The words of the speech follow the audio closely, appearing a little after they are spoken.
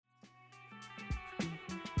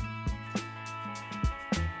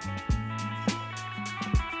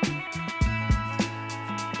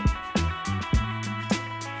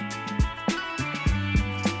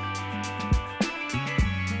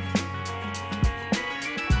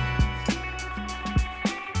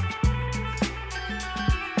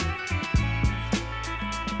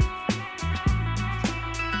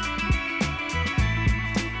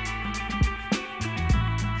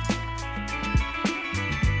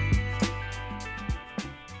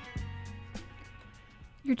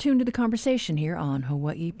You're tuned to The Conversation here on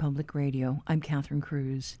Hawaii Public Radio. I'm Catherine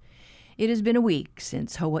Cruz. It has been a week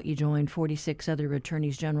since Hawaii joined 46 other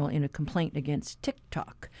attorneys general in a complaint against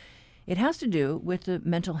TikTok. It has to do with the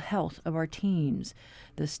mental health of our teens.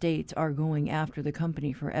 The states are going after the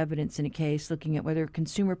company for evidence in a case looking at whether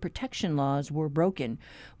consumer protection laws were broken.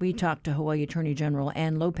 We talked to Hawaii Attorney General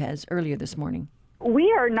Ann Lopez earlier this morning.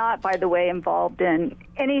 We are not, by the way, involved in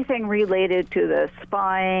anything related to the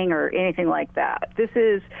spying or anything like that. This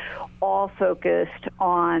is all focused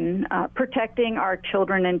on protecting our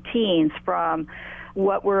children and teens from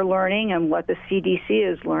what we're learning and what the CDC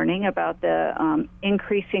is learning about the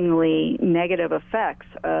increasingly negative effects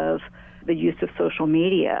of the use of social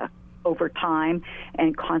media over time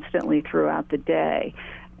and constantly throughout the day.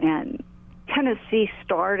 And Tennessee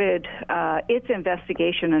started its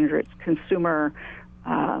investigation under its consumer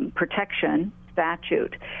protection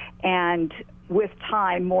statute. And with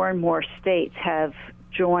time, more and more states have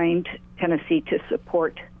joined Tennessee to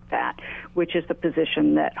support that, which is the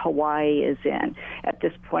position that Hawaii is in. At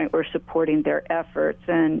this point, we're supporting their efforts,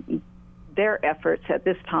 and their efforts at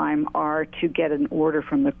this time are to get an order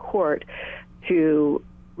from the court to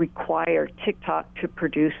require TikTok to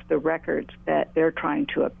produce the records that they're trying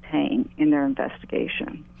to obtain in their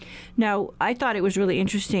investigation. Now, I thought it was really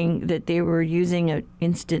interesting that they were using an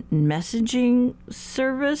instant messaging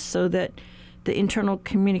service so that the internal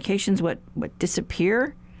communications would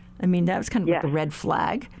disappear. I mean, that was kind of like a red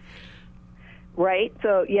flag. Right.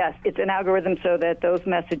 So, yes, it's an algorithm so that those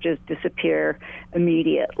messages disappear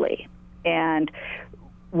immediately. And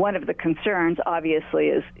one of the concerns, obviously,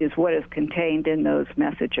 is what is contained in those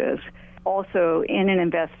messages. Also, in an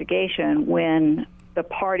investigation, when the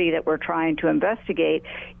party that we're trying to investigate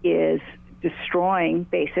is destroying,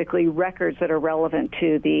 basically, records that are relevant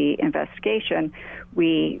to the investigation,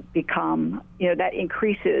 we become, that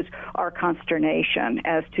increases our consternation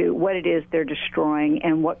as to what it is they're destroying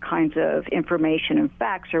and what kinds of information and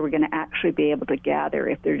facts are we going to actually be able to gather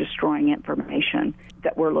if they're destroying information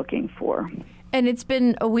that we're looking for. And it's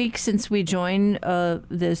been a week since we joined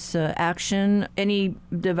this action. Any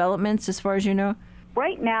developments as far as you know?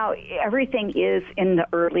 Right now, everything is in the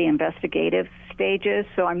early investigative stages,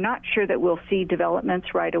 so I'm not sure that we'll see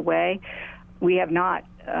developments right away. We have not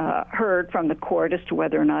heard from the court as to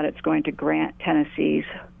whether or not it's going to grant Tennessee's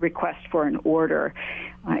request for an order.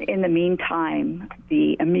 In the meantime,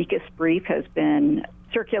 the amicus brief has been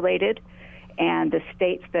circulated, and the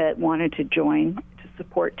states that wanted to join to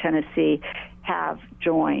support Tennessee have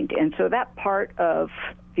joined. And so that part of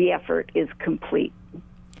the effort is complete.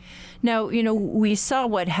 Now, we saw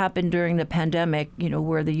what happened during the pandemic,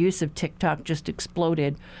 where the use of TikTok just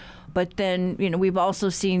exploded. But then, we've also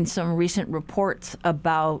seen some recent reports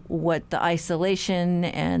about what the isolation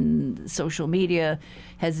and social media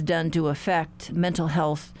has done to affect mental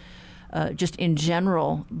health just in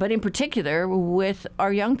general, but in particular with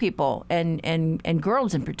our young people and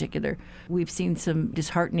girls in particular. We've seen some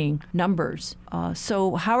disheartening numbers.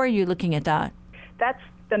 So how are you looking at that? That's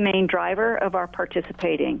the main driver of our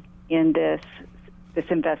participating in this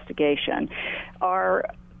investigation. Our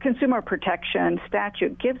consumer protection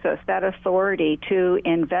statute gives us that authority to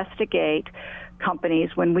investigate companies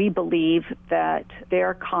when we believe that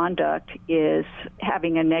their conduct is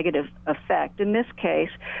having a negative effect. In this case,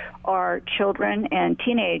 our children and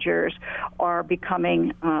teenagers are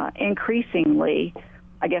becoming increasingly,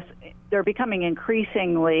 I guess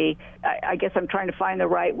I'm trying to find the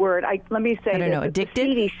right word. Let me say that addicted?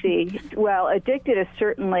 The CDC, well, addicted is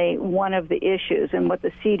certainly one of the issues, and what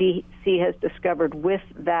the CDC has discovered with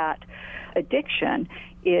that addiction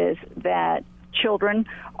is that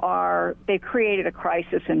they've created a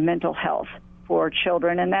crisis in mental health for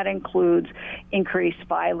children, and that includes increased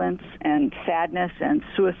violence and sadness and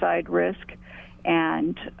suicide risk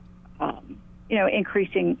and,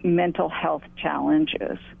 increasing mental health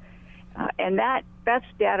challenges. And that's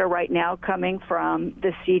data right now coming from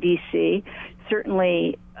the CDC.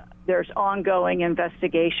 Certainly, there's ongoing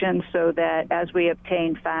investigations so that as we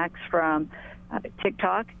obtain facts from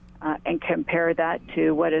TikTok and compare that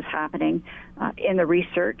to what is happening in the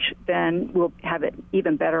research, then we'll have an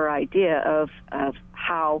even better idea of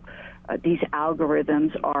how these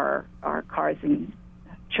algorithms are causing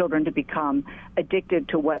children to become addicted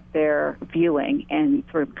to what they're viewing and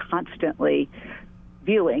sort of constantly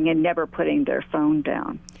viewing and never putting their phone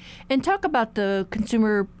down. And talk about the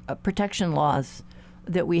consumer protection laws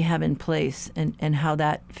that we have in place and how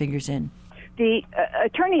that figures in. The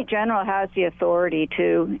Attorney General has the authority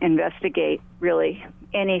to investigate really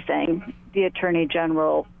anything the Attorney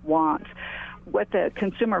General wants. What the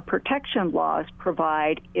consumer protection laws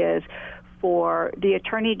provide is for the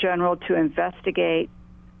Attorney General to investigate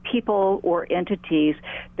people or entities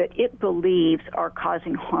that it believes are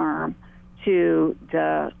causing harm to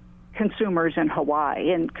the consumers in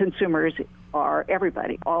Hawaii. And consumers are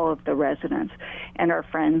everybody, all of the residents, and our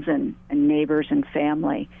friends and neighbors and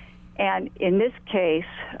family. And in this case,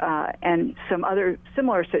 and some other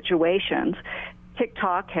similar situations,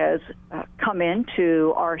 TikTok has come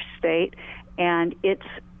into our state, and its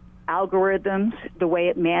algorithms, the way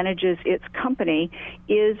it manages its company,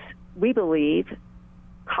 is, we believe,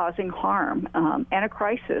 causing harm and a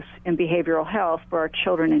crisis in behavioral health for our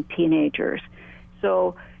children and teenagers.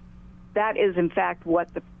 So that is, in fact,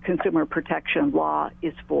 what the consumer protection law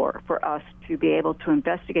is for us to be able to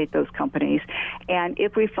investigate those companies. And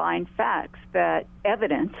if we find facts that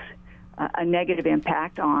evidence a negative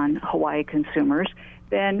impact on Hawaii consumers,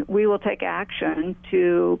 then we will take action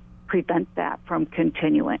to prevent that from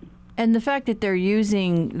continuing. And the fact that they're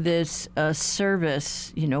using this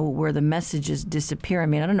service, where the messages disappear, I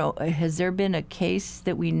mean, I don't know, has there been a case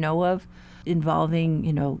that we know of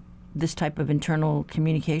involving, this type of internal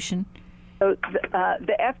communication? So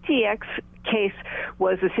the FTX case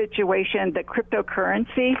was a situation, the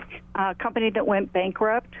cryptocurrency company that went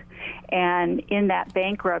bankrupt. And in that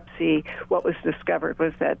bankruptcy, what was discovered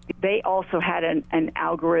was that they also had an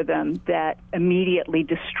algorithm that immediately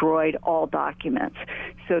destroyed all documents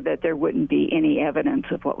so that there wouldn't be any evidence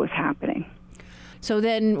of what was happening. So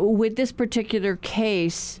then with this particular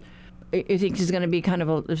case, I think this is going to be kind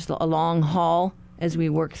of just a long haul as we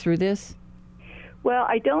work through this? Well,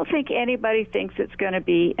 I don't think anybody thinks it's going to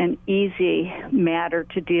be an easy matter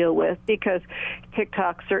to deal with because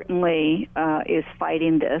TikTok certainly is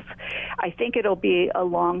fighting this. I think it'll be a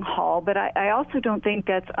long haul, but I also don't think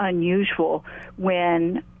that's unusual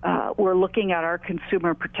when we're looking at our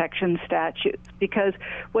consumer protection statutes, because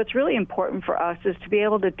what's really important for us is to be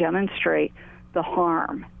able to demonstrate the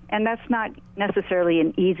harm. And that's not necessarily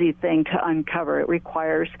an easy thing to uncover. It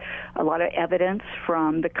requires a lot of evidence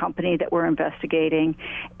from the company that we're investigating,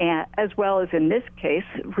 and, as well as in this case,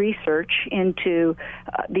 research into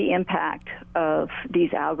the impact of these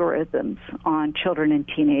algorithms on children and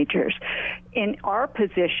teenagers. In our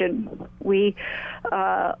position, we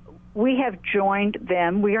have joined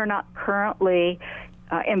them. We are not currently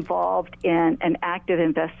involved in an active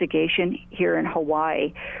investigation here in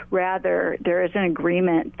Hawaii. Rather, there is an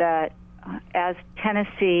agreement that as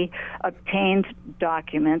Tennessee obtains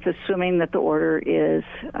documents, assuming that the order is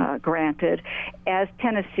granted, as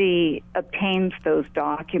Tennessee obtains those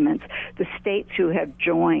documents, the states who have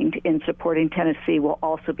joined in supporting Tennessee will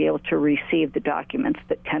also be able to receive the documents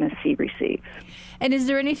that Tennessee receives. And is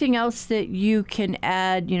there anything else that you can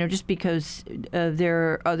add, just because there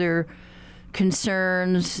are other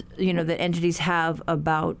concerns, that entities have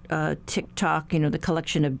about TikTok, the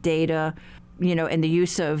collection of data, and the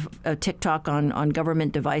use of TikTok on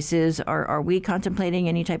government devices. Are we contemplating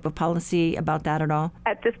any type of policy about that at all?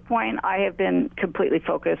 At this point, I have been completely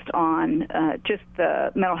focused on just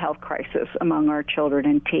the mental health crisis among our children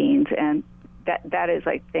and teens, and that is,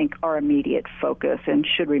 I think, our immediate focus and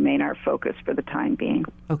should remain our focus for the time being.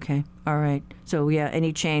 Okay. All right. So, yeah,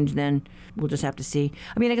 any change then we'll just have to see.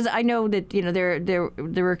 I mean, because I know that,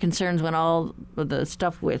 there were concerns when all of the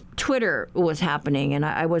stuff with Twitter was happening, and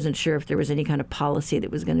I wasn't sure if there was any kind of policy that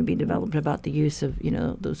was going to be developed about the use of,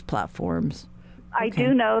 those platforms. I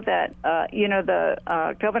do know that,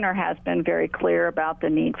 the governor has been very clear about the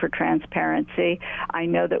need for transparency. I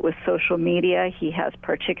know that with social media, he has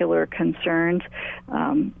particular concerns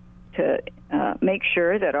to make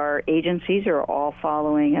sure that our agencies are all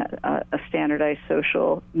following a standardized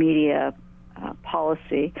social media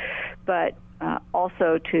policy, but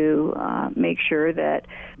also to make sure that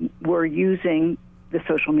we're using the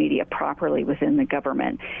social media properly within the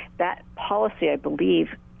government. That policy, I believe,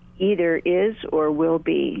 either is or will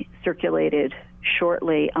be circulated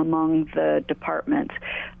shortly among the departments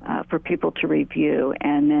for people to review,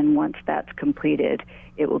 and then once that's completed,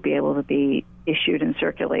 it will be able to be issued and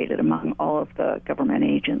circulated among all of the government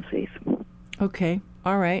agencies. Okay.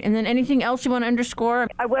 All right. And then anything else you want to underscore?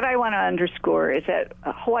 What I want to underscore is that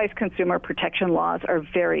Hawaii's consumer protection laws are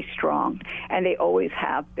very strong, and they always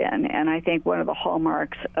have been. And I think one of the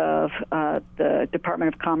hallmarks of the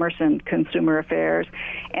Department of Commerce and Consumer Affairs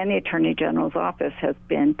and the Attorney General's office has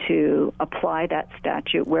been to apply that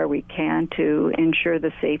statute where we can to ensure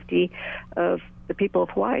the safety of the people of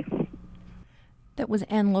Hawaii. That was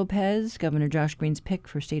Ann Lopez, Governor Josh Green's pick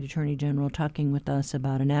for State Attorney General, talking with us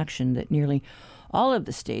about an action that nearly all of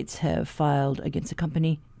the states have filed against the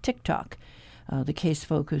company TikTok. The case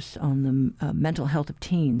focused on the mental health of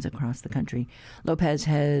teens across the country. Lopez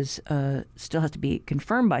still has to be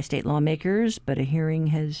confirmed by state lawmakers, but a hearing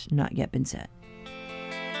has not yet been set.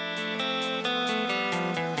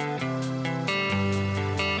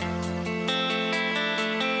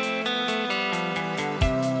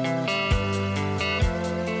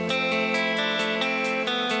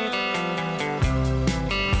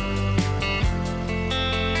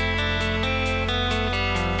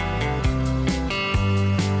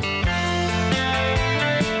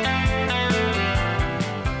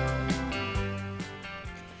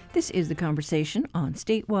 This is The Conversation on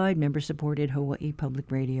statewide, member-supported Hawaii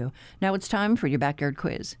Public Radio. Now it's time for your backyard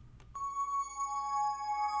quiz.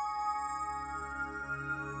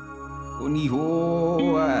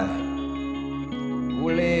 Onihoa,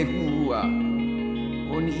 olehua,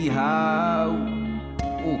 onihau,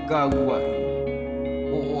 okauai,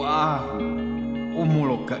 oahu,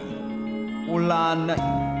 omolokai, olanai,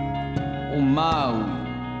 omaui,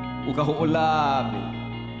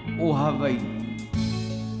 okaho'olabe, ohawaii.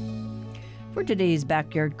 For today's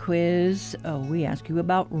backyard quiz, we ask you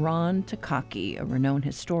about Ron Takaki, a renowned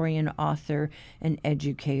historian, author, and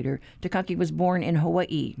educator. Takaki was born in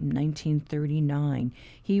Hawaii in 1939.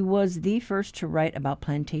 He was the first to write about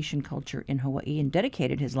plantation culture in Hawaii and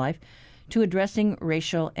dedicated his life to addressing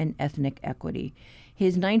racial and ethnic equity.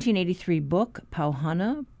 His 1983 book,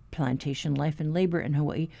 Pauhana, Plantation Life and Labor in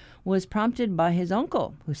Hawaii, was prompted by his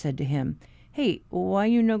uncle, who said to him, "Hey, why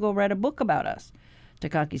you no go write a book about us?"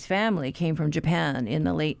 Takaki's family came from Japan in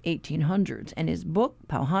the late 1800s, and his book,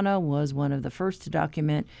 Pauhana, was one of the first to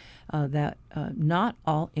document that not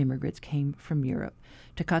all immigrants came from Europe.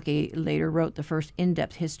 Takaki later wrote the first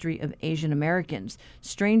in-depth history of Asian Americans,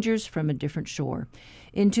 Strangers from a Different Shore.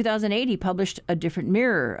 In 2008, he published A Different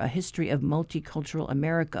Mirror, A History of Multicultural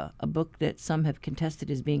America, a book that some have contested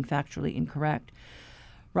as being factually incorrect.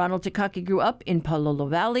 Ronald Takaki grew up in Palolo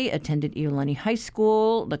Valley, attended Iolani High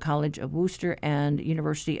School, the College of Worcester, and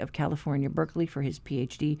University of California, Berkeley for his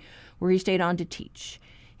PhD, where he stayed on to teach.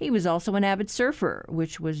 He was also an avid surfer,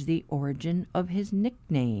 which was the origin of his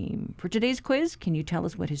nickname. For today's quiz, can you tell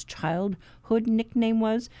us what his childhood nickname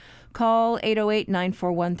was? Call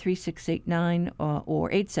 808-941-3689 or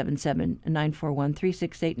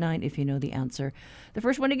 877-941-3689 if you know the answer. The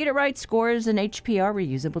first one to get it right scores an HPR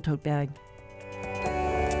reusable tote bag.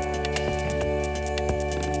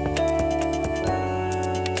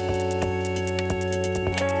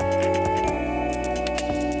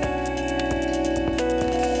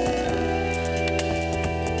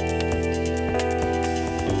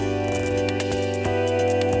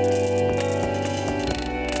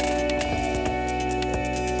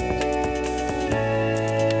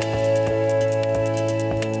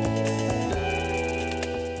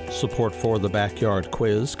 Support for the Backyard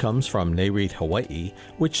Quiz comes from NAREIT Hawaii,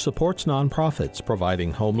 which supports nonprofits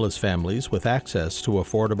providing homeless families with access to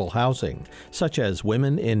affordable housing, such as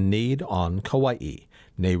Women in Need on Kauai.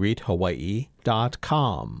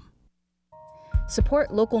 NAREITHawaii.com.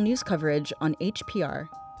 Support local news coverage on HPR.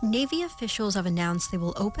 Navy officials have announced they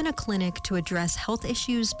will open a clinic to address health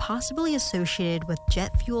issues possibly associated with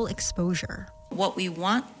jet fuel exposure. What we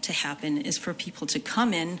want to happen is for people to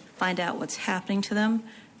come in, find out what's happening to them,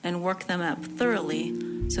 and work them up thoroughly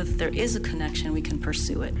so that there is a connection, we can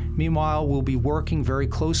pursue it. Meanwhile, we'll be working very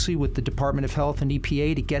closely with the Department of Health and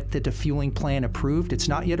EPA to get the defueling plan approved. It's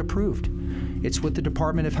not yet approved. It's with the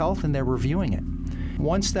Department of Health, and they're reviewing it.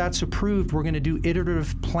 Once that's approved, we're going to do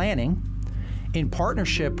iterative planning in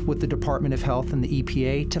partnership with the Department of Health and the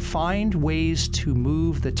EPA to find ways to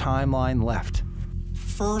move the timeline left.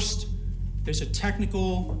 First, there's a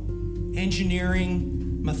technical, engineering,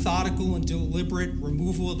 methodical and deliberate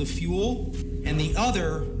removal of the fuel, and the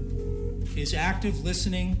other is active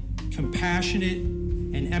listening, compassionate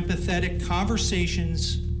and empathetic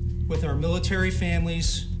conversations with our military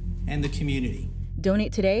families and the community.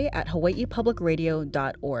 Donate today at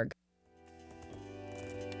hawaiipublicradio.org.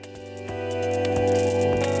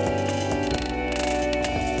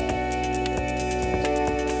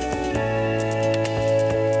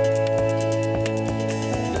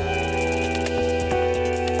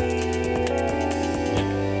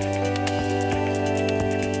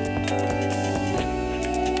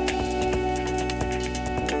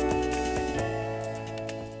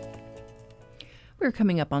 We're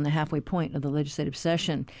coming up on the halfway point of the legislative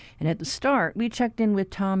session, and at the start, we checked in with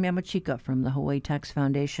Tom Yamachika from the Hawaii Tax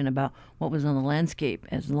Foundation about what was on the landscape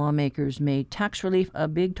as lawmakers made tax relief a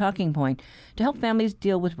big talking point to help families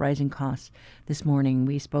deal with rising costs. This morning,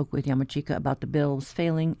 we spoke with Yamachika about the bills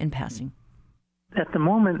failing and passing. At the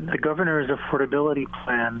moment, the governor's affordability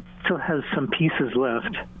plan still has some pieces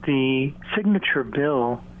left. The signature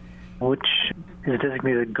bill, which is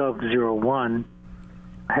designated Gov 01,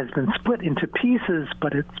 has been split into pieces,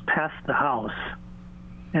 but it's passed the House.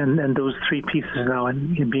 And those three pieces are now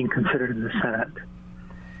being considered in the Senate.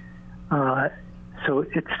 So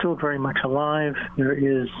it's still very much alive. There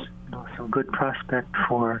is some good prospect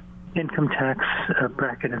for income tax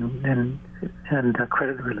bracket and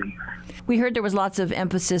credit relief. We heard there was lots of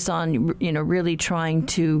emphasis on, really trying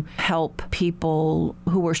to help people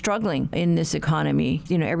who were struggling in this economy.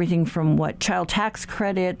 Everything from child tax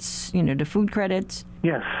credits, to food credits.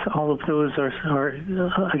 Yes, all of those are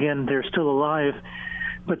again, they're still alive,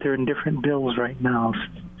 but they're in different bills right now.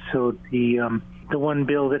 So the one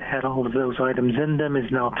bill that had all of those items in them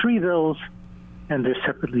is now 3 bills, and they're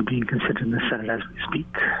separately being considered in the Senate as we speak.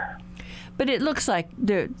 But it looks like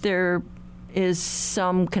there is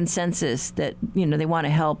some consensus that, they want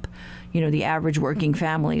to help, the average working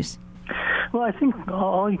families. Well, I think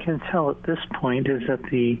all you can tell at this point is that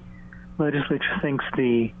the legislature thinks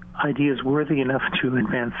the idea is worthy enough to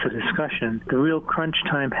advance the discussion. The real crunch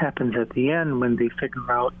time happens at the end when they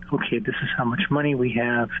figure out, okay, this is how much money we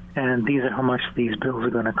have, and these are how much these bills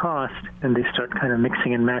are going to cost, and they start kind of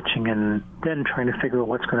mixing and matching and then trying to figure out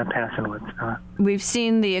what's going to pass and what's not. We've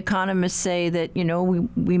seen the economists say that,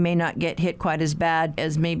 we may not get hit quite as bad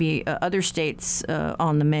as maybe other states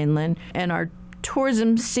on the mainland, and our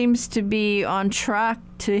tourism seems to be on track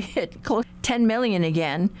to hit close to 10 million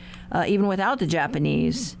again, even without the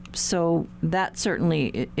Japanese. So that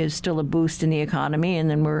certainly is still a boost in the economy. And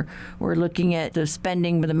then we're looking at the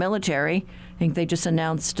spending with the military. I think they just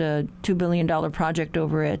announced a $2 billion project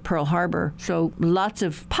over at Pearl Harbor. So lots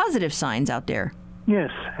of positive signs out there.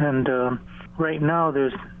 Yes, and right now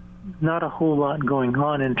there's not a whole lot going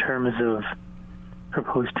on in terms of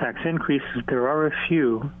proposed tax increases. There are a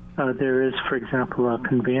few. There is, for example, a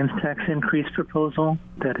conveyance tax increase proposal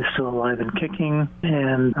that is still alive and kicking,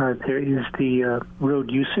 and there is the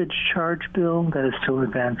road usage charge bill that is still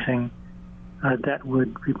advancing. That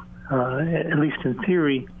would, at least in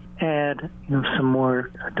theory, add some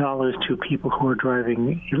more dollars to people who are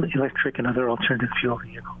driving electric and other alternative fuel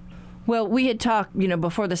vehicles. Well, we had talked,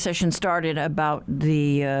 before the session started about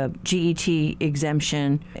the GET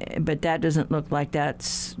exemption, but that doesn't look like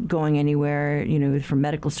that's going anywhere, for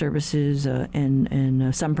medical services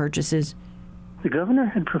and some purchases. The governor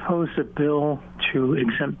had proposed a bill to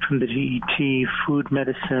exempt from the GET food,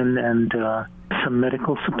 medicine, and some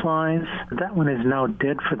medical supplies. That one is now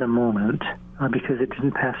dead for the moment because it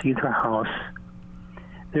didn't pass either house.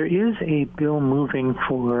 There is a bill moving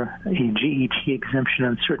for a GET exemption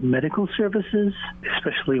on certain medical services,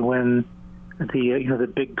 especially when the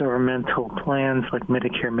big governmental plans like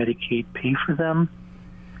Medicare, Medicaid pay for them.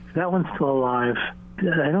 That one's still alive.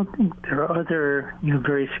 I don't think there are other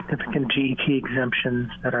very significant GET exemptions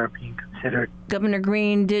that are being considered. Governor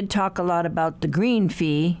Green did talk a lot about the green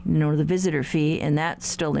fee, the visitor fee, and that's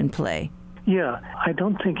still in play. Yeah, I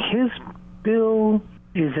don't think his bill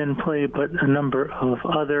is in play, but a number of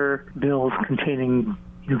other bills containing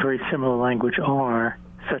very similar language are,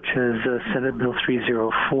 such as Senate Bill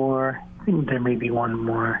 304. I think there may be one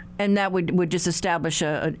more. And that would just establish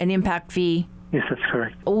an impact fee? Yes, that's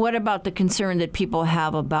correct. What about the concern that people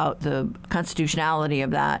have about the constitutionality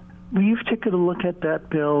of that? We've taken a look at that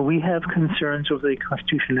bill. We have concerns over the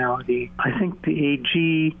constitutionality. I think the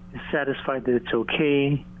AG is satisfied that it's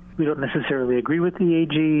okay. We don't necessarily agree with the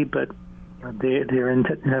AG, but they're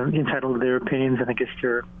entitled to their opinions, and I guess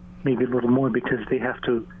they're maybe a little more because they have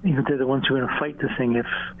to, they're the ones who are going to fight the thing if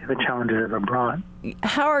a challenge is ever brought.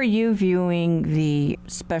 How are you viewing the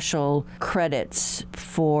special credits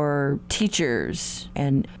for teachers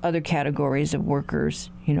and other categories of workers,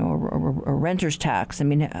 or renter's tax? I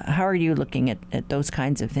mean, how are you looking at those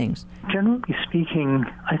kinds of things? Generally speaking,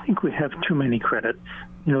 I think we have too many credits.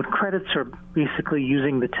 Credits are basically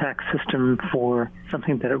using the tax system for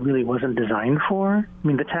something that it really wasn't designed for. I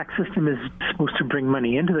mean, the tax system is supposed to bring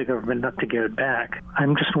money into the government, not to get it back.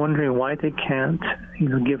 I'm just wondering why they can't,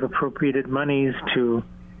 give appropriated monies to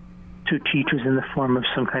teachers in the form of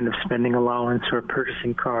some kind of spending allowance or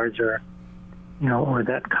purchasing cards or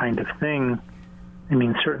that kind of thing. I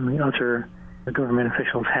mean, certainly other government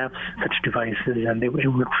officials have such devices, and it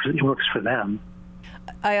works for them.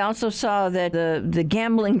 I also saw that the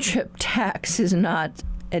gambling trip tax is not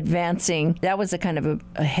advancing. That was a kind of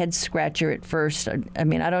a head scratcher at first. I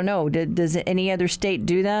mean, I don't know. Does any other state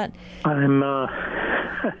do that? I'm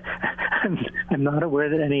not aware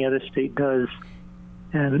that any other state does,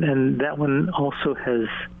 and that one also has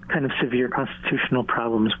kind of severe constitutional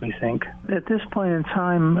problems, we think. At this point in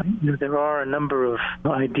time, there are a number of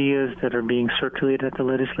ideas that are being circulated at the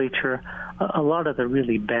legislature. A lot of the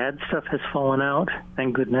really bad stuff has fallen out,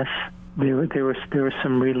 thank goodness. There were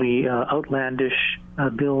some really outlandish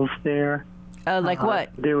bills there. Like what?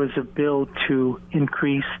 There was a bill to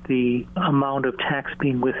increase the amount of tax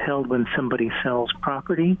being withheld when somebody sells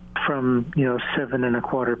property from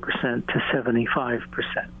 7.25% to 75%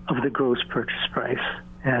 of the gross purchase price.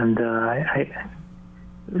 And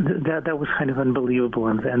that was kind of unbelievable,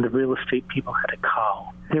 and the real estate people had a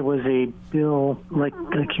cow. There was a bill, like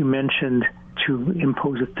you mentioned, to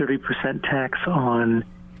impose a 30% tax on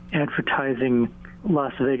advertising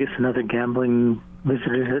Las Vegas and other gambling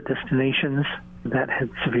visitor destinations. That had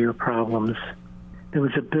severe problems. There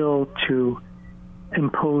was a bill to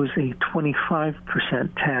impose a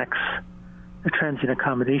 25% tax, a transient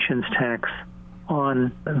accommodations tax,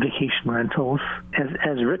 on vacation rentals.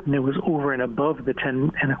 As written, it was over and above the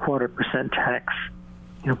 10.25% tax,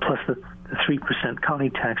 plus the 3% county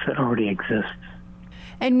tax that already exists.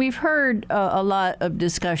 And we've heard a lot of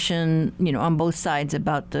discussion, on both sides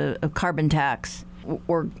about the carbon tax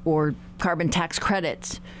or carbon tax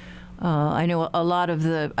credits. I know a lot of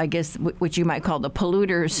the, I guess, what you might call the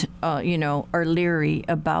polluters, are leery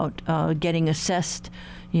about getting assessed,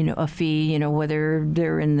 a fee, whether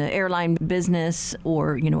they're in the airline business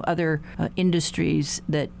or, other industries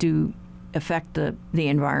that do affect the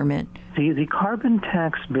environment. The carbon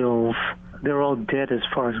tax bills, they're all dead as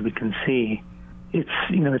far as we can see.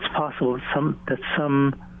 It's possible that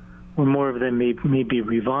some or more of them may be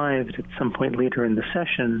revived at some point later in the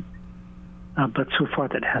session, but so far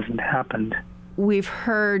that hasn't happened. We've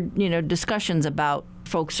heard, discussions about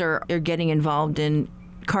folks are getting involved in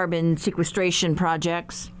carbon sequestration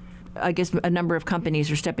projects. I guess a number of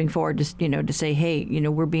companies are stepping forward to say, hey,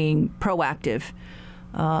 we're being proactive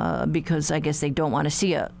because I guess they don't want to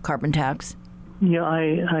see a carbon tax. Yeah,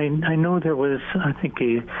 I know there was, I think,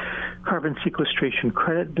 a carbon sequestration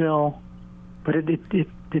credit bill, but it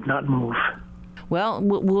did not move. Well,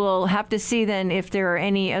 we'll have to see then if there are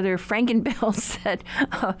any other Franken bills that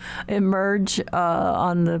emerge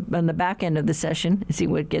on the back end of the session, see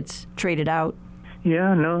what gets traded out.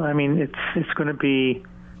 Yeah, no, I mean, it's going to be,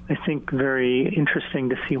 I think, very interesting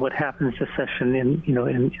to see what happens this session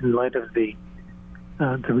in light of the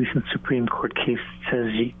recent Supreme Court case that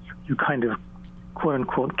says you kind of, quote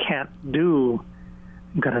unquote, can't do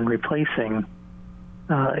gun and replacing.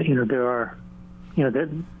 There are,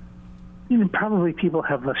 probably people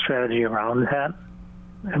have a strategy around that,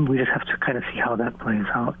 and we just have to kind of see how that plays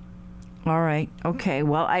out. All right. Okay.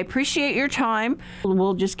 Well, I appreciate your time.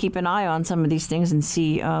 We'll just keep an eye on some of these things and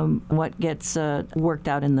see what gets worked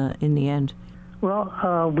out in the end.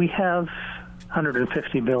 Well, we have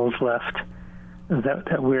 150 bills left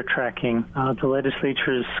that we're tracking. The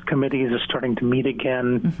legislature's committees are starting to meet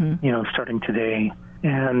again, starting today.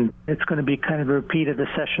 And it's going to be kind of a repeat of the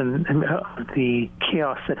session, the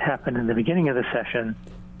chaos that happened in the beginning of the session,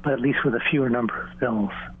 but at least with a fewer number of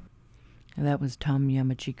bills. And that was Tom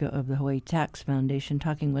Yamachika of the Hawaii Tax Foundation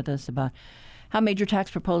talking with us about how major tax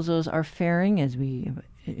proposals are faring as we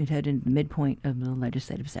head into the midpoint of the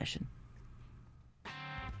legislative session.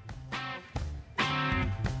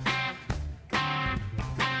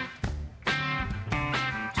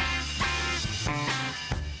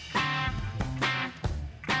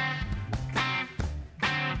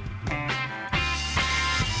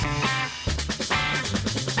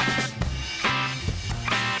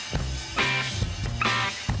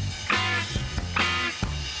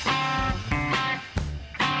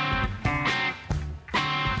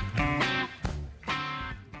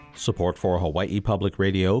 Support for Hawaii Public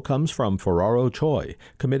Radio comes from Ferraro Choi,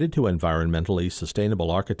 committed to environmentally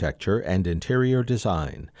sustainable architecture and interior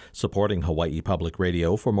design. Supporting Hawaii Public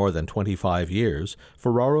Radio for more than 25 years,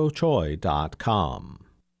 ferrarochoi.com.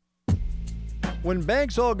 When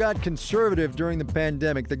banks all got conservative during the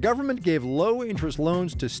pandemic, the government gave low-interest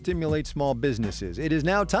loans to stimulate small businesses. It is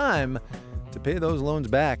now time to pay those loans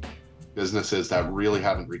back. Businesses that really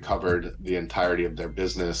haven't recovered the entirety of their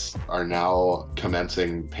business are now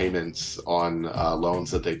commencing payments on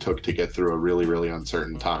loans that they took to get through a really, really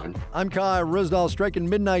uncertain time. I'm Kai Rusdal, striking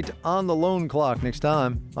midnight on the loan clock next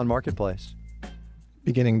time on Marketplace.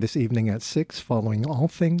 Beginning this evening at 6, following All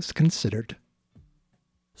Things Considered.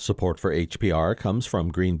 Support for HPR comes from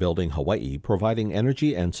Green Building Hawaii, providing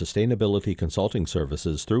energy and sustainability consulting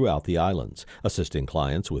services throughout the islands, assisting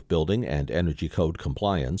clients with building and energy code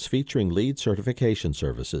compliance, featuring LEED certification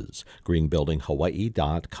services.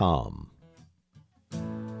 greenbuildinghawaii.com.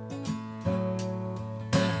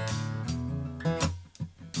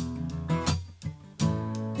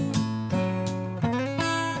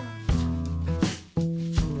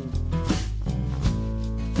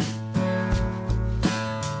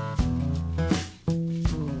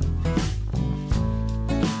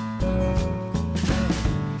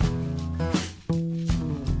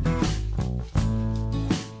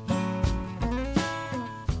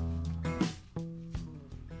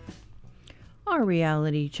 Our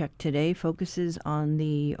reality check today focuses on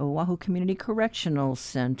the Oahu Community Correctional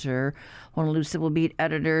Center. Honolulu Civil Beat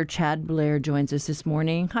editor Chad Blair joins us this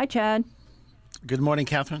morning. Hi, Chad. Good morning,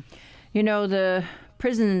 Catherine. You know, the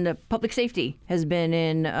prison, the public safety has been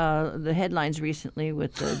in the headlines recently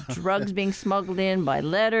with the drugs being smuggled in by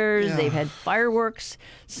letters. Yeah. They've had fireworks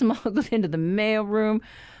smuggled into the mailroom.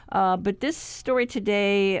 But this story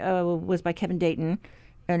today was by Kevin Dayton,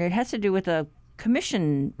 and it has to do with a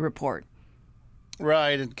commission report.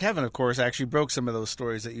 Right, and Kevin, of course, actually broke some of those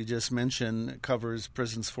stories that you just mentioned. It covers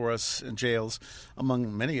prisons for us and jails,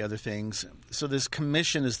 among many other things. So this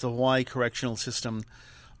commission is the Hawaii Correctional System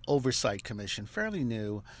Oversight Commission, fairly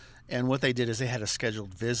new. And what they did is they had a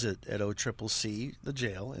scheduled visit at OCCC, the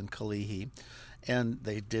jail in Kalihi, and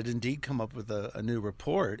they did indeed come up with a new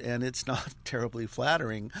report, and it's not terribly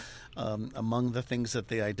flattering. Among the things that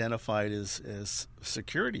they identified as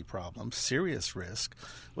security problems, serious risk,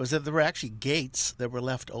 was that there were actually gates that were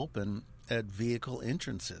left open at vehicle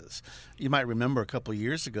entrances. You might remember a couple of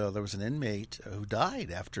years ago there was an inmate who died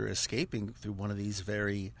after escaping through one of these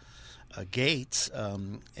very gates,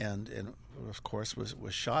 and of course was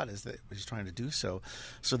shot as he was trying to do so.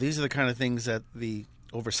 So these are the kind of things that the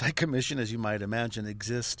Oversight Commission, as you might imagine,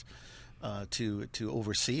 exist to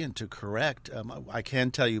oversee and to correct. I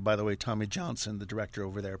can tell you, by the way, Tommy Johnson, the director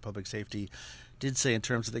over there, Public Safety, did say in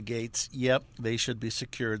terms of the gates, yep, they should be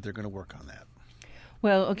secured. They're going to work on that.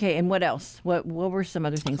 Well, okay, and what else? What were some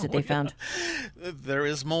other things that they found? There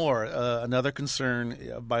is more. Another concern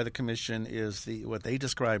by the commission is what they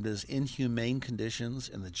described as inhumane conditions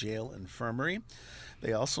in the jail infirmary.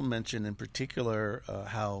 They also mentioned in particular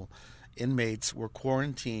how inmates were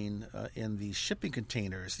quarantined in these shipping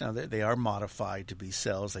containers. Now, they are modified to be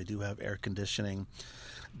cells. They do have air conditioning.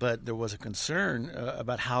 But there was a concern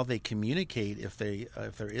about how they communicate if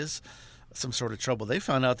there is some sort of trouble. They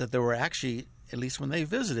found out that there were actually, at least when they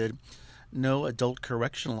visited, no adult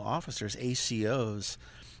correctional officers, ACOs,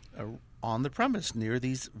 on the premise near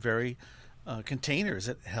these very containers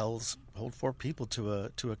that hold 4 people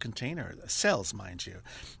to a container, cells, mind you.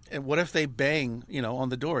 And what if they bang, on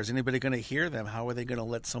the door? Is anybody going to hear them? How are they going to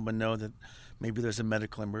let someone know that maybe there's a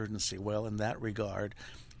medical emergency? Well, in that regard,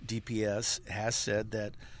 DPS has said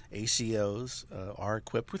that ACOs are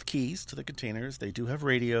equipped with keys to the containers. They do have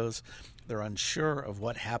radios. They're unsure of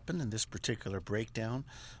what happened in this particular breakdown,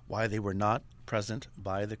 why they were not present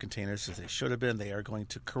by the containers as they should have been. They are going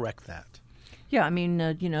to correct that. Yeah, I mean,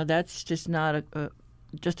 that's just not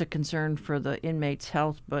just a concern for the inmates'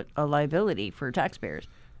 health, but a liability for taxpayers,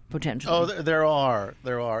 potentially. Oh, there are.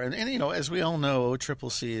 And as we all know,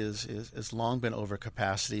 OCCC has long been over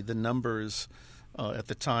capacity. The numbers at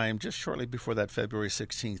the time, just shortly before that February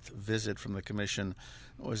 16th visit from the commission,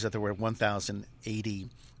 was that there were 1,080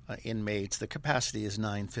 inmates. The capacity is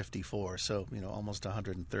 954, so almost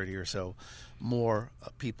 130 or so more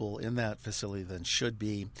people in that facility than should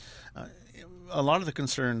be. A lot of the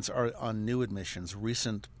concerns are on new admissions,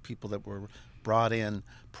 recent people that were brought in,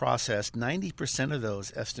 processed. 90% of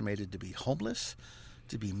those estimated to be homeless,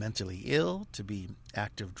 to be mentally ill, to be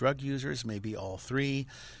active drug users, maybe all three.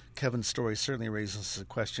 Kevin's story certainly raises a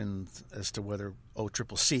question as to whether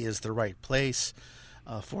OCCC is the right place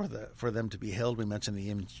for them to be held. We mentioned the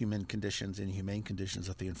inhumane conditions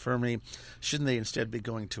at the infirmary. Shouldn't they instead be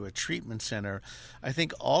going to a treatment center? I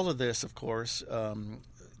think all of this, of course,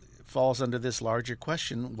 falls under this larger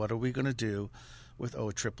question: what are we going to do with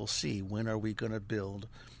OCCC? When are we going to build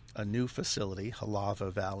a new facility? Halava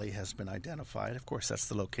Valley has been identified. Of course, that's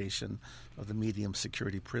the location of the medium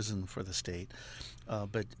security prison for the state.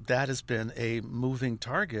 But that has been a moving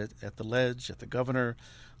target at the ledge, at the governor.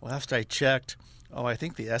 Last I checked, I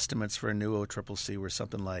think the estimates for a new OCCC were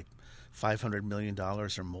something like $500 million or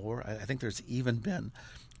more. I think there's even been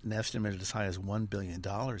an estimate as high as $1 billion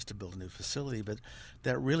to build a new facility, but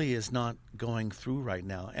that really is not going through right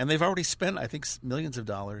now. And they've already spent, I think, millions of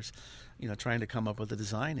dollars, trying to come up with a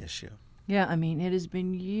design issue. Yeah, I mean, it has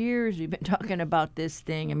been years we've been talking about this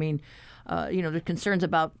thing. I mean, the concerns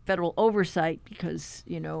about federal oversight because,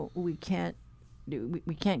 we can't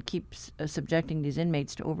keep subjecting these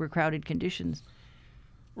inmates to overcrowded conditions.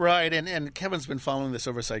 Right, and Kevin's been following this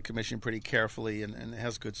Oversight Commission pretty carefully and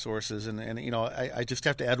has good sources. And I just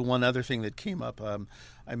have to add one other thing that came up.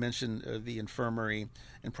 I mentioned the infirmary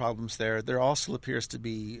and problems there. There also appears to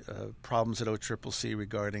be problems at OCCC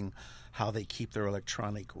regarding how they keep their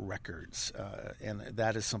electronic records. And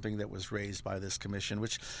that is something that was raised by this commission,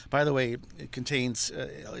 which, by the way,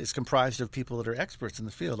 is comprised of people that are experts in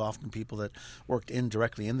the field, often people that worked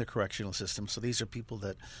indirectly in the correctional system. So these are people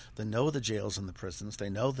that know the jails and the prisons. They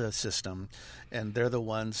know the system, and they're the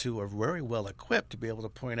ones who are very well equipped to be able to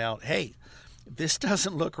point out, hey, this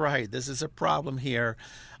doesn't look right. This is a problem here.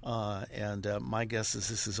 And my guess is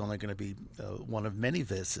this is only going to be one of many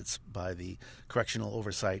visits by the Correctional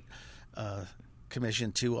Oversight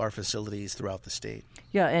Commission to our facilities throughout the state.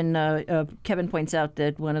 Yeah, and Kevin points out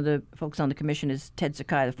that one of the folks on the commission is Ted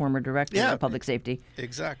Sakai, the former director of public safety.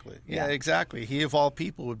 Exactly. Yeah, exactly. He, of all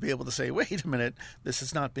people, would be able to say, wait a minute, this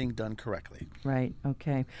is not being done correctly. Right.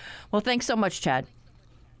 Okay. Well, thanks so much, Chad.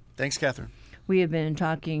 Thanks, Catherine. We have been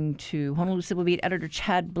talking to Honolulu Civil Beat editor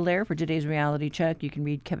Chad Blair for today's Reality Check. You can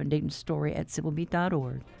read Kevin Dayton's story at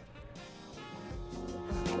civilbeat.org.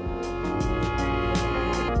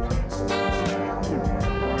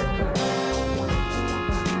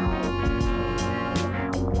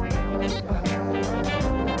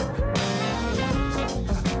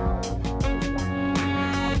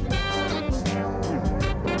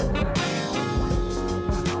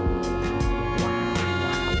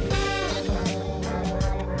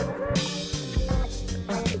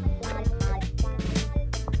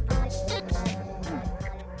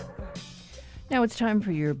 Now it's time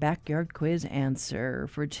for your backyard quiz answer.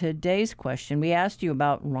 For today's question, we asked you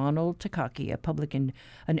about Ronald Takaki, a publican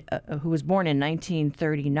who was born in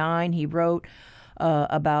 1939. He wrote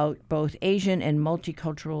about both Asian and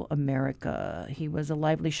multicultural America. He was a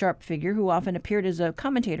lively, sharp figure who often appeared as a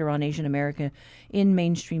commentator on Asian America in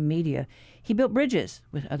mainstream media. He built bridges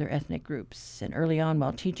with other ethnic groups, and early on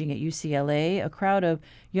while teaching at UCLA, a crowd of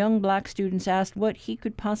young black students asked what he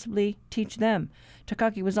could possibly teach them.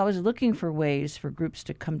 Takaki was always looking for ways for groups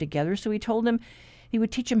to come together, so he told them he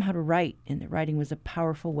would teach them how to write, and that writing was a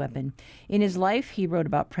powerful weapon. In his life, he wrote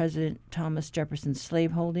about President Thomas Jefferson's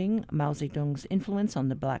slaveholding, Mao Zedong's influence on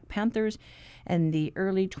the Black Panthers, and the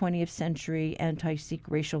early 20th century anti-Sikh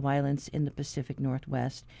racial violence in the Pacific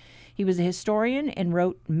Northwest. He was a historian and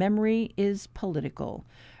wrote Memory is Political.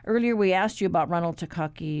 Earlier, we asked you about Ronald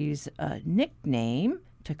Takaki's nickname.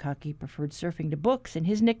 Takaki preferred surfing to books, and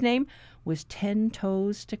his nickname was 10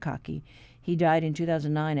 Toes Takaki. He died in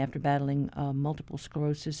 2009 after battling multiple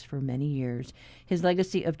sclerosis for many years. His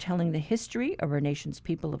legacy of telling the history of our nation's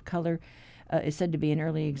people of color is said to be an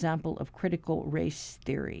early example of critical race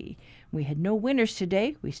theory. We had no winners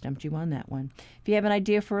today. We stumped you on that one. If you have an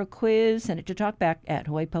idea for a quiz, send it to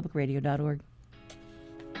talkback@hawaiipublicradio.org.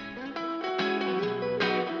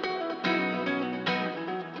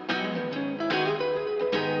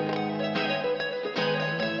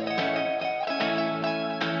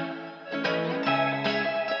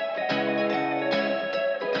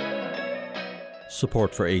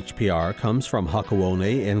 Support for HPR comes from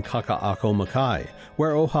Hakuone in Kaka'ako, Makai,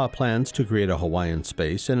 where OHA plans to create a Hawaiian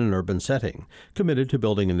space in an urban setting, committed to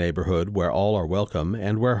building a neighborhood where all are welcome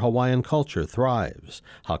and where Hawaiian culture thrives.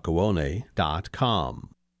 Hakuone.com.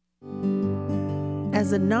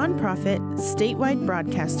 As a nonprofit, statewide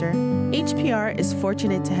broadcaster, HPR is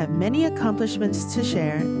fortunate to have many accomplishments to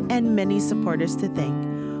share and many supporters to thank.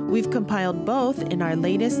 We've compiled both in our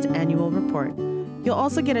latest annual report. You'll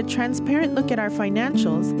also get a transparent look at our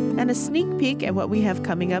financials and a sneak peek at what we have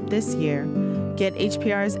coming up this year. Get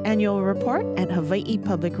HPR's annual report at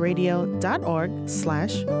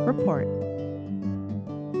hawaiipublicradio.org/report.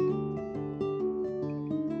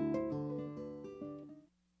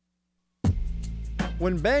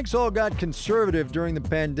 When banks all got conservative during the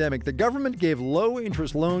pandemic, the government gave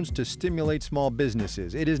low-interest loans to stimulate small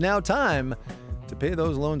businesses. It is now time to pay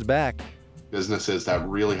those loans back. Businesses that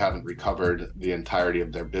really haven't recovered the entirety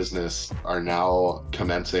of their business are now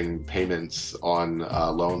commencing payments on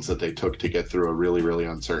loans that they took to get through a really, really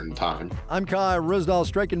uncertain time. I'm Kai Risdal,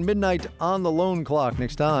 striking midnight on the loan clock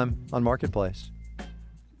next time on Marketplace.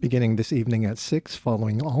 Beginning this evening at 6,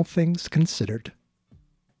 following All Things Considered.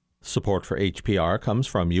 Support for HPR comes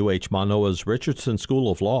from UH Manoa's Richardson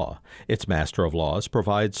School of Law. Its Master of Laws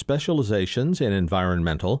provides specializations in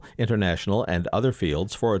environmental, international, and other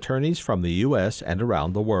fields for attorneys from the U.S. and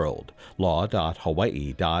around the world.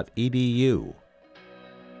 law.hawaii.edu.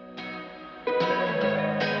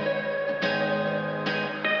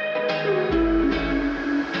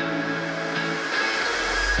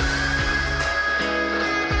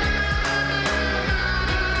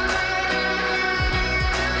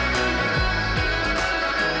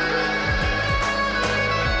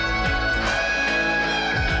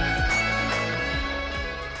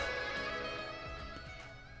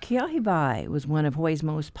 Kiahibai was one of Hawaii's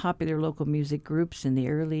most popular local music groups in the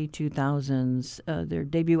early 2000s. Their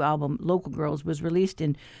debut album, Local Girls, was released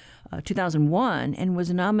in 2001 and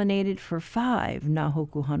was nominated for 5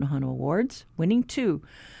 Nahoku Hanohano Awards, winning 2.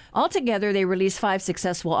 Altogether, they released 5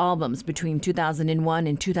 successful albums between 2001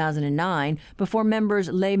 and 2009 before members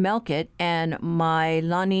Leigh Melkett and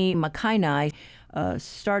Mailani Makainai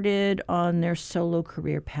started on their solo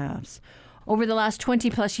career paths. Over the last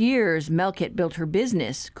 20-plus years, Melkit built her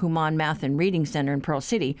business, Kumon Math and Reading Center in Pearl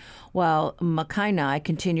City, while Makainai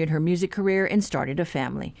continued her music career and started a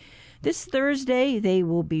family. This Thursday, they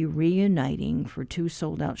will be reuniting for 2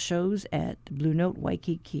 sold-out shows at Blue Note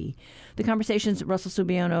Waikiki. The Conversation's Russell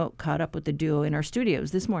Subiono caught up with the duo in our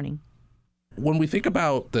studios this morning. When we think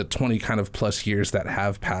about the 20 kind of plus years that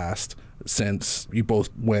have passed since you both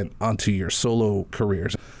went onto your solo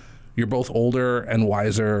careers, you're both older and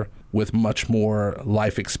wiser with much more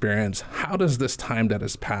life experience. How does this time that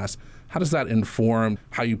has passed, how does that inform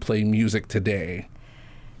how you play music today?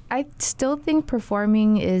 I still think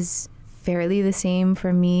performing is fairly the same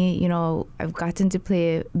for me. You know, I've gotten to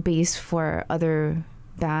play bass for other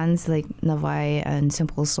bands like Navai and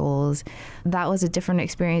Simple Souls. That was a different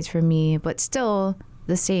experience for me, but still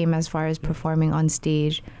the same as far as performing on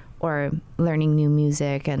stage or learning new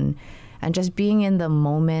music and just being in the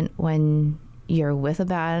moment when you're with a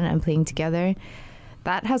band and playing together.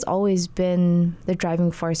 That has always been the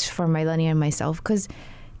driving force for Mailani and myself, because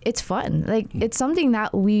it's fun. Like, it's something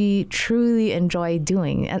that we truly enjoy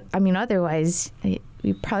doing. I mean, otherwise,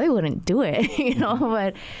 we probably wouldn't do it, you know?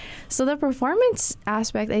 But so the performance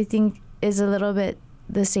aspect, I think, is a little bit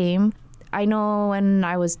the same. I know when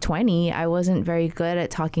I was 20, I wasn't very good at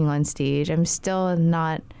talking on stage. I'm still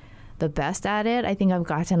not the best at it. I think I've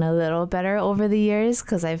gotten a little better over the years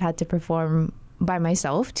because I've had to perform by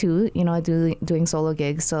myself too, you know, doing solo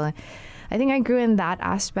gigs. So I think I grew in that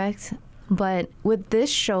aspect. But with this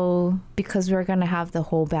show, because we're going to have the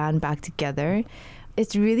whole band back together,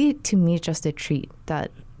 it's really, to me, just a treat that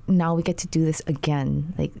now we get to do this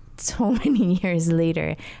again, like so many years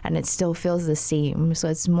later, and it still feels the same. So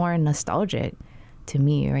it's more nostalgic to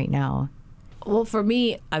me right now. Well, for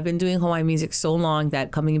me, I've been doing Hawaiian music so long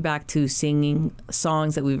that coming back to singing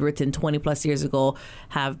songs that we've written 20 plus years ago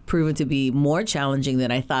have proven to be more challenging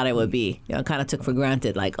than I thought it would be. You know, kind of took for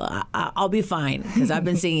granted, like, I'll be fine because I've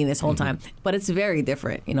been singing this whole time. But it's very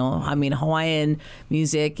different, you know. I mean, Hawaiian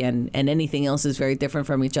music and anything else is very different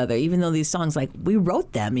from each other, even though these songs, like, we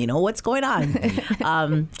wrote them, you know, what's going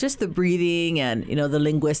on? Just the breathing and, you know, the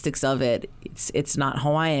linguistics of it, it's not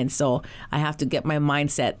Hawaiian. So I have to get my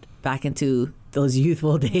mindset back into those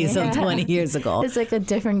youthful days of 20 years ago. It's like a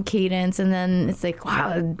different cadence, and then it's like,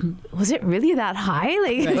 wow, was it really that high?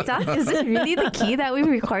 Like, is this really the key that we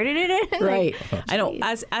recorded it in? Right. I know.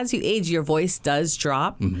 As you age, your voice does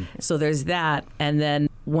drop. Mm-hmm. So there's that. And then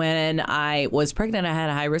when I was pregnant, I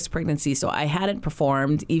had a high-risk pregnancy, so I hadn't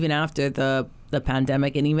performed even after the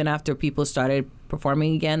pandemic, and even after people started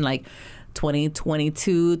performing again, like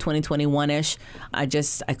 2022, 2021-ish. I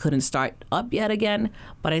couldn't start up yet again,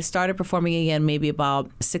 but I started performing again maybe about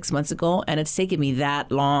 6 months ago, and it's taken me that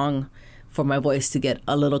long for my voice to get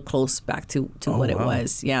a little close back to what it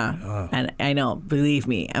was. Yeah. And I know, believe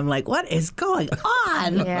me, I'm like, what is going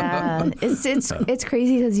on? Yeah. It's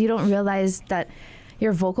crazy because you don't realize that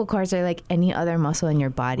your vocal cords are like any other muscle in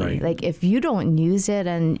your body. Right. Like, if you don't use it,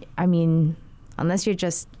 and I mean, unless you're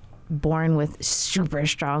just born with super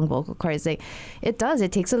strong vocal cords, like, it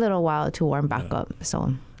takes a little while to warm back up.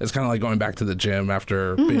 So it's kind of like going back to the gym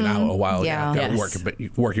after being out a while. Yeah. You gotta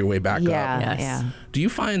work your way back up. Yeah. Do you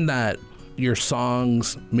find that your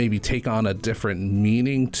songs maybe take on a different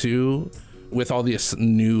meaning too with all this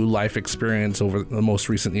new life experience over the most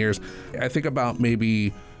recent years? I think about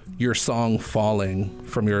maybe your song Falling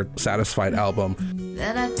from your Satisfied album.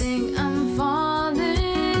 That I think I'm falling.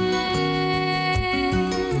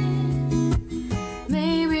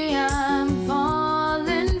 Maybe I'm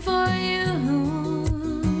falling for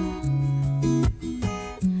you.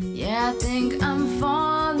 Yeah, I think I'm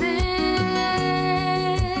falling.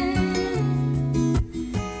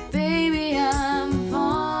 Baby, I'm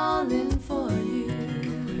falling for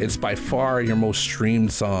you. It's by far your most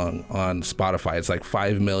streamed song on Spotify. It's like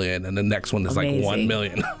 5 million, and the next one is like 1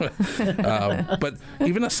 million. But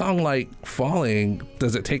even a song like Falling,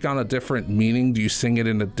 does it take on a different meaning? Do you sing it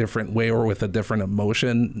in a different way or with a different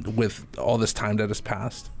emotion with all this time that has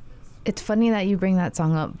passed? It's funny that you bring that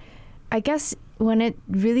song up. I guess when it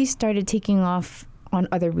really started taking off on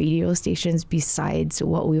other radio stations besides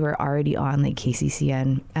what we were already on, like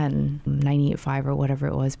KCCN and 98.5 or whatever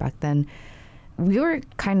it was back then, we were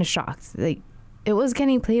kind of shocked. Like, it was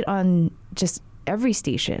getting played on just every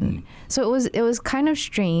station. So it was kind of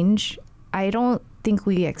strange. I don't think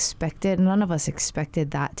none of us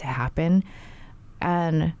expected that to happen.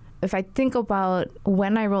 And if I think about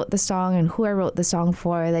when I wrote the song and who I wrote the song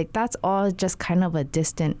for, like that's all just kind of a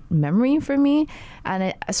distant memory for me.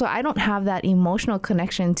 And so I don't have that emotional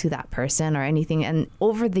connection to that person or anything. And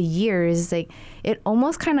over the years, like it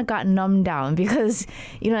almost kind of got numbed down because,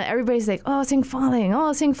 everybody's like, oh, sing Falling.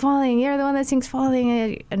 Oh, sing Falling. You're the one that sings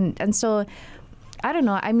Falling. And so I don't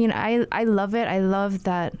know. I mean, I love it. I love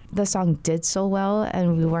that the song did so well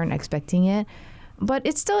and we weren't expecting it. But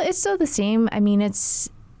it's still the same. I mean,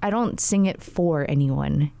 I don't sing it for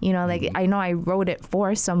anyone. Like I know I wrote it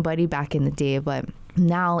for somebody back in the day, but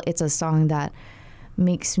now it's a song that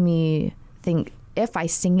makes me think if I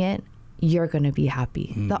sing it, you're going to be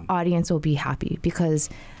happy. The audience will be happy because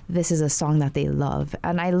this is a song that they love.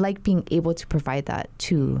 And I like being able to provide that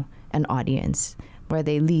to an audience where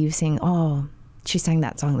they leave saying, oh, she sang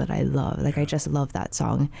that song that I love. Like, I just love that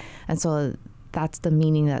song. And so that's the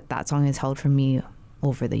meaning that song has held for me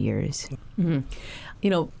over the years.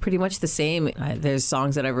 Mm-hmm. Pretty much the same. There's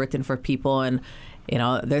songs that I've written for people, and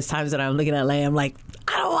there's times that I'm looking at Leigh, I'm like,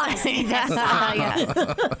 I don't want to sing that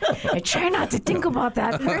song. I try not to think about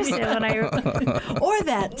that person when or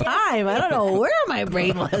that time. I don't know where my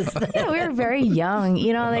brain was. We were very young,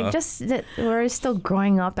 like just we're still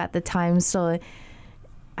growing up at the time, so.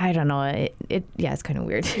 I don't know. It's kind of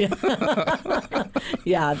weird.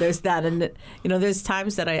 Yeah, there's that. And, there's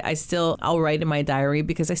times that I'll write in my diary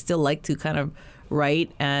because I still like to kind of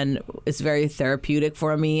write, and it's very therapeutic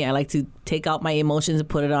for me. I like to take out my emotions and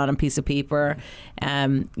put it on a piece of paper.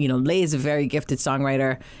 And, Leigh is a very gifted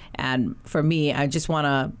songwriter. And for me, I just want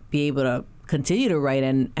to be able to continue to write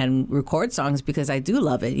and record songs because I do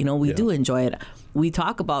love it. We do enjoy it. We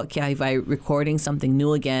talk about Keahiwai recording something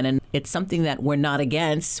new again, and it's something that we're not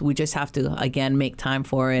against. We just have to, again, make time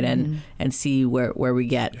for it and see where we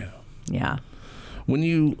get. Yeah. When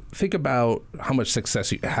you think about how much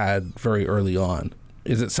success you had very early on,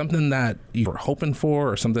 is it something that you were hoping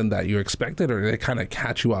for or something that you expected, or did it kind of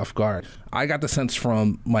catch you off guard? I got the sense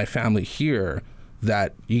from my family here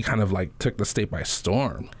that you kind of like took the state by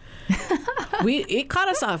storm. It caught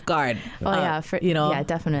us off guard. Oh yeah, yeah,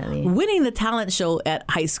 definitely. Winning the talent show at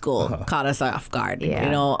high school caught us off guard.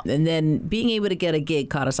 And then being able to get a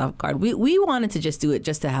gig caught us off guard. We wanted to just do it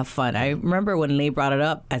just to have fun. I remember when Leigh brought it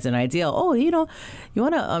up as an idea. Oh, you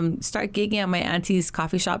want to start gigging at my auntie's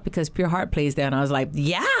coffee shop because Pure Heart plays there, and I was like,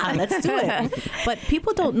 yeah, let's do it. But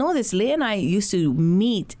people don't know this. Leigh and I used to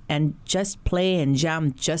meet and just play and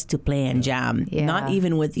jam just to play and jam, not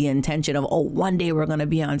even with the intention of one day we're going to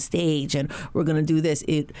be on stage and we're going to do this.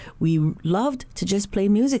 We loved to just play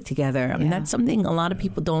music together. I mean, that's something a lot of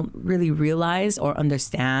people don't really realize or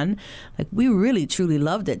understand. Like, we really, truly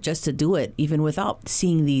loved it just to do it, even without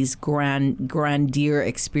seeing these grandeur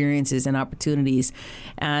experiences and opportunities.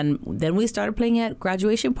 And then we started playing at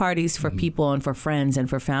graduation parties for people and for friends and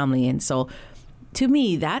for family. And so to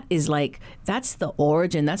me, that's the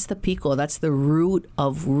origin, that's the pico, that's the root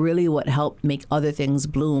of really what helped make other things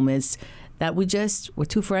bloom, is that we're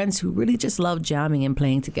two friends who really just love jamming and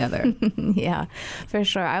playing together. Yeah, for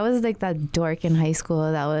sure. I was like that dork in high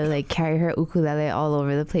school that would like carry her ukulele all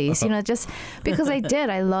over the place, just because I did.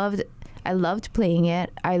 I loved playing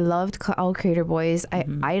it. I loved All Creator Boys. I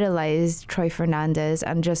idolized Troy Fernandez,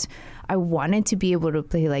 and I wanted to be able to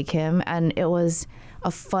play like him. And it was a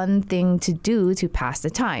fun thing to do to pass the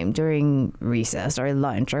time during recess or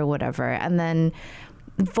lunch or whatever. And then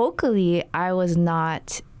vocally, I was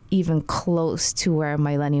not even close to where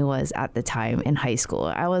Mailani was at the time in high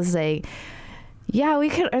school. I was like, yeah, we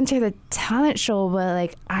could enter the talent show, but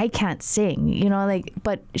like, I can't sing,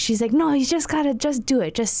 but she's like, no, you just gotta just do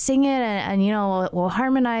it. Just sing it and we'll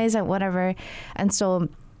harmonize and whatever. And so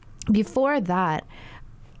before that,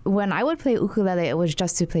 when I would play ukulele, it was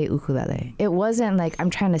just to play ukulele. It wasn't like I'm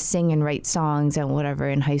trying to sing and write songs and whatever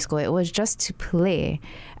in high school. It was just to play.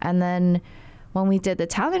 And then when we did the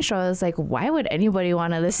talent show, I was like, why would anybody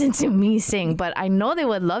want to listen to me sing? But I know they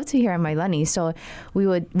would love to hear Mailani. So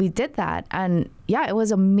we did that. And yeah, it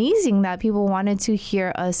was amazing that people wanted to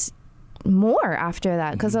hear us more after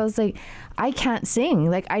that. Because I was like, I can't sing.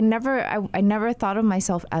 Like, I never thought of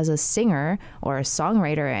myself as a singer or a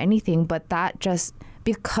songwriter or anything. But that just,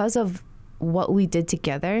 because of what we did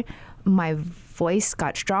together, my voice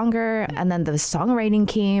got stronger, and then the songwriting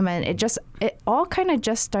came, and it all kind of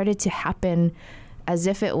just started to happen as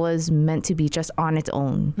if it was meant to be just on its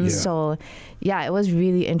own. So yeah, it was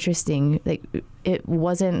really interesting. Like, it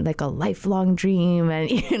wasn't like a lifelong dream, and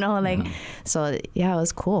so yeah, it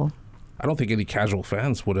was cool. I don't think any casual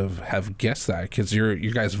fans would have guessed that, because your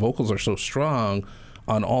guys' vocals are so strong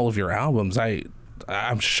on all of your albums.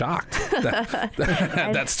 I'm shocked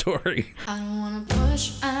that story. I don't want to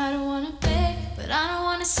push, I don't want to beg, but I don't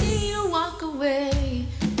wanna see you walk away.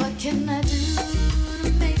 What can I do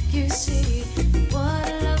to make you see what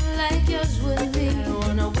a love like yours would be? I don't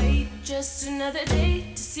wanna wait just another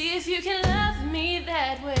day to see if you can love me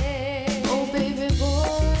that way. Oh baby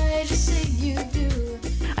boy, just say you do.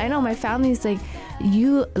 I know my family's like,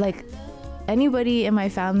 you, like, anybody in my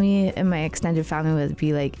family, in my extended family would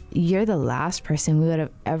be like, you're the last person we would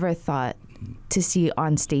have ever thought to see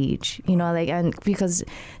on stage, you know, like, and because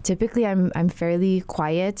typically I'm fairly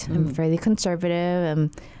quiet, I'm fairly conservative,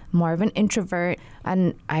 I'm more of an introvert,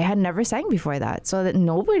 and I had never sang before that, so that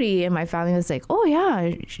nobody in my family was like, oh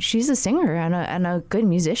yeah, she's a singer and a good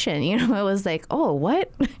musician, you know. It was like, oh,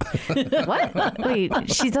 what? What? Wait,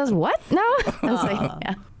 she does what now? I was like,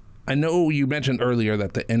 yeah. I know you mentioned earlier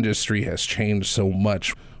that the industry has changed so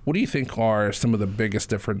much. What do you think are some of the biggest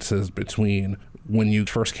differences between when you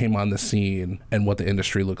first came on the scene and what the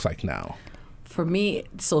industry looks like now? For me,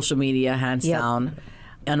 social media, hands down.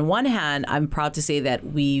 On one hand, I'm proud to say that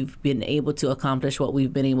we've been able to accomplish what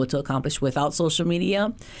we've been able to accomplish without social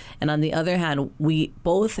media. And on the other hand, we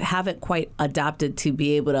both haven't quite adapted to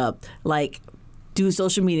be able to, like, do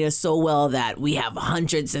social media so well that we have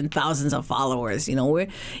hundreds and thousands of followers. You know,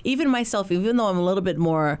 even myself, even though I'm a little bit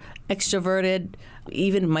more extroverted,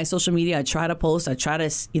 even my social media, I try to post, I try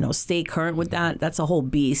to, you know, stay current with that. That's a whole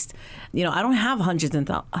beast. You know, I don't have hundreds and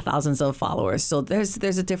thousands of followers. So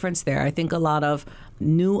there's a difference there. I think a lot of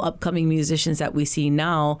new upcoming musicians that we see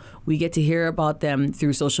now, we get to hear about them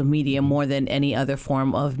through social media more than any other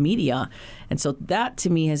form of media. And so that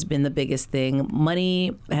to me has been the biggest thing.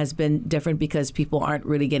 Money has been different because people aren't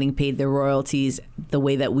really getting paid their royalties the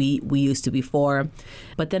way that we used to before.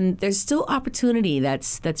 But then there's still opportunity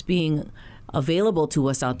that's being available to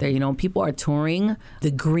us out there. You know, people are touring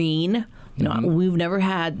the green. You know, we've never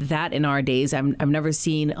had that in our days. I've never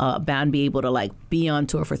seen a band be able to, like, be on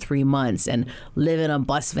tour for 3 months and live in a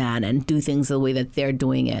bus van and do things the way that they're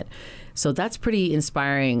doing it. So that's pretty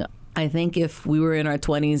inspiring. I think if we were in our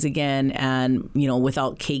 20s again and, you know,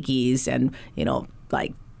 without cakeys and, you know,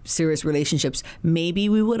 like, serious relationships, maybe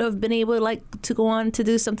we would have been able to go on to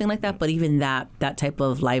do something like that. But even that type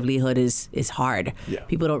of livelihood is hard. Yeah.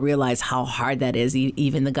 People don't realize how hard that is.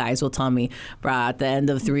 Even the guys will tell me, brah, at the end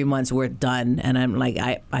of 3 months we're done. And I'm like,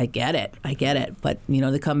 I get it. But you know,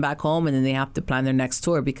 they come back home and then they have to plan their next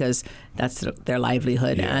tour because that's their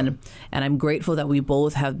livelihood. Yeah. And I'm grateful that we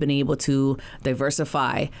both have been able to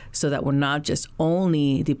diversify so that we're not just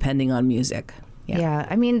only depending on music. Yeah,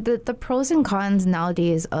 I mean, the pros and cons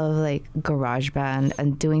nowadays of, like, GarageBand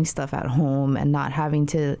and doing stuff at home and not having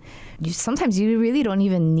to, sometimes you really don't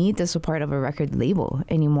even need the support of a record label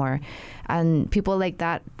anymore. And people like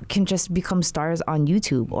that can just become stars on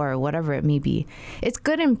YouTube or whatever it may be. It's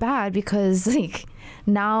good and bad because, like,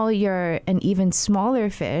 now you're an even smaller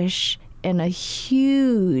fish in a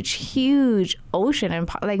huge, huge ocean. And,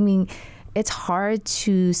 like, I mean, it's hard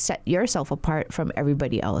to set yourself apart from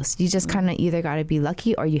everybody else. You just kind of either got to be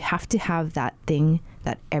lucky or you have to have that thing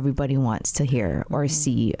that everybody wants to hear or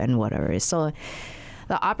see and whatever. So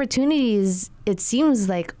the opportunities, it seems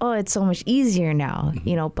like, oh, it's so much easier now,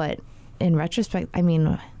 you know, but in retrospect, I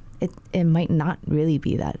mean, it might not really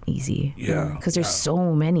be that easy. Yeah. Because there's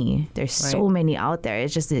so many. There's so many out there.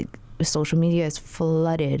 It's just that social media is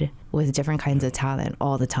flooded with different kinds of talent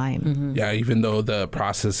all the time. Yeah, even though the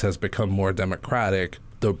process has become more democratic,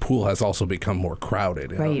 the pool has also become more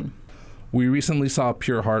crowded. Right. We recently saw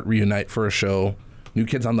Pure Heart reunite for a show. New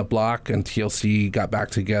Kids on the Block and TLC got back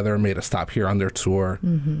together and made a stop here on their tour.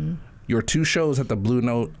 Your 2 shows at the Blue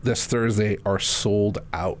Note this Thursday are sold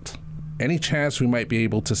out. Any chance we might be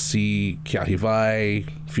able to see Kiahivai,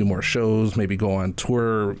 a few more shows, maybe go on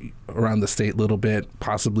tour around the state a little bit,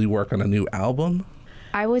 possibly work on a new album?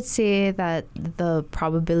 I would say that the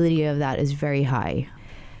probability of that is very high.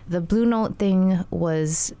 The Blue Note thing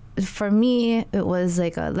was, for me, it was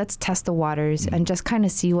like let's test the waters and just kind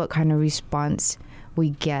of see what kind of response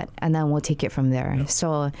we get, and then we'll take it from there. Yeah.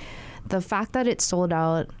 So the fact that it sold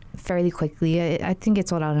out fairly quickly, I think it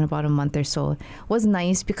sold out in about a month or so, was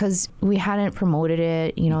nice because we hadn't promoted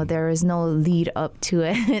it. You know, there was no lead up to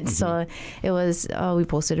it. So it was, we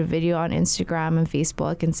posted a video on Instagram and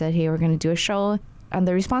Facebook and said, hey, we're going to do a show. And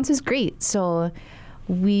the response is great. So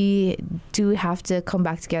we do have to come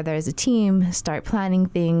back together as a team, start planning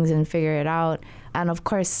things and figure it out. And of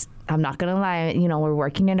course, I'm not going to lie, you know, we're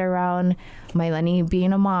working it around Mailani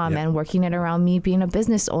being a mom and working it around me being a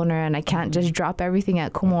business owner, and I can't just drop everything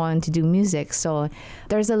at Kumon to do music. So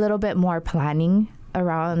there's a little bit more planning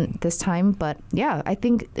around this time. But yeah, I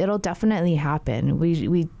think it'll definitely happen.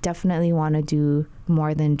 We definitely want to do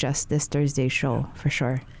more than just this Thursday show, for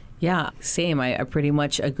sure. Yeah, same. I pretty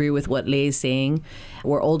much agree with what Lei is saying.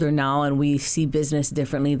 We're older now and we see business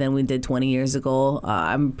differently than we did 20 years ago.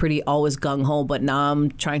 I'm pretty always gung-ho, but now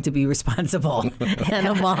I'm trying to be responsible and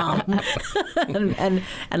a mom. and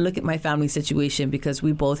look at my family situation, because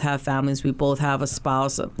we both have families. We both have a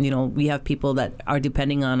spouse. We have people that are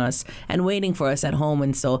depending on us and waiting for us at home.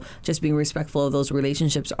 And so just being respectful of those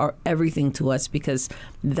relationships are everything to us, because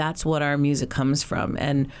that's what our music comes from.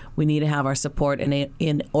 And we need to have our support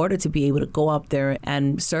in order to be able to go up there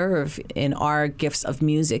and serve in our gifts of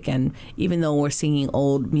music. And even though we're singing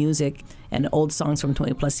old music and old songs from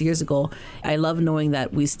 20 plus years ago, I love knowing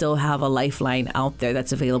that we still have a lifeline out there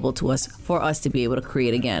that's available to us for us to be able to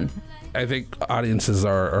create again. I think audiences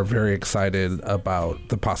are very excited about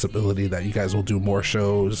the possibility that you guys will do more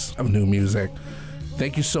shows of new music.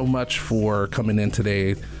 Thank you so much for coming in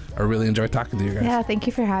today. I really enjoyed talking to you guys. Yeah, thank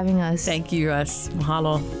you for having us. Thank you, Russ.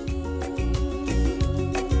 Mahalo.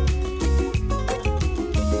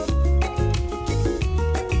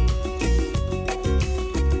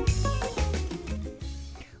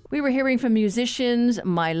 We were hearing from musicians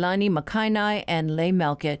Mailani Makainai and Lei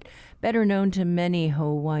Melkett, better known to many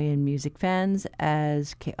Hawaiian music fans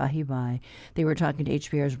as Ke Ahiwai. They were talking to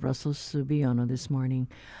HPR's Russell Subiono this morning.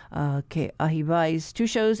 Ke Ahiwai's 2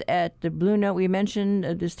 shows at the Blue Note we mentioned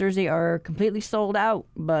this Thursday are completely sold out,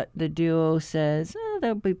 but the duo says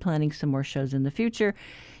they'll be planning some more shows in the future,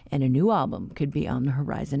 and a new album could be on the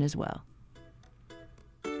horizon as well.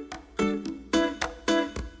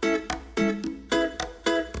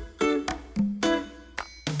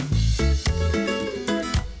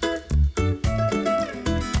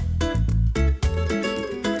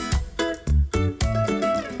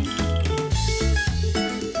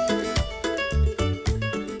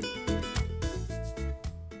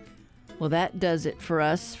 Well, that does it for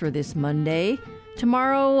us for this Monday.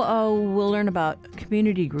 Tomorrow, we'll learn about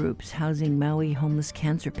community groups housing Maui homeless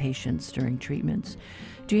cancer patients during treatments.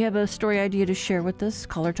 Do you have a story idea to share with us?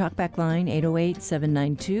 Call our talkback line,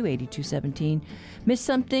 808-792-8217. Missed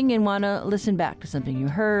something and want to listen back to something you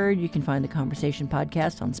heard? You can find the Conversation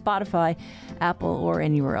podcast on Spotify, Apple, or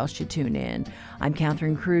anywhere else you tune in. I'm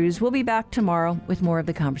Catherine Cruz. We'll be back tomorrow with more of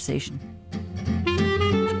the conversation.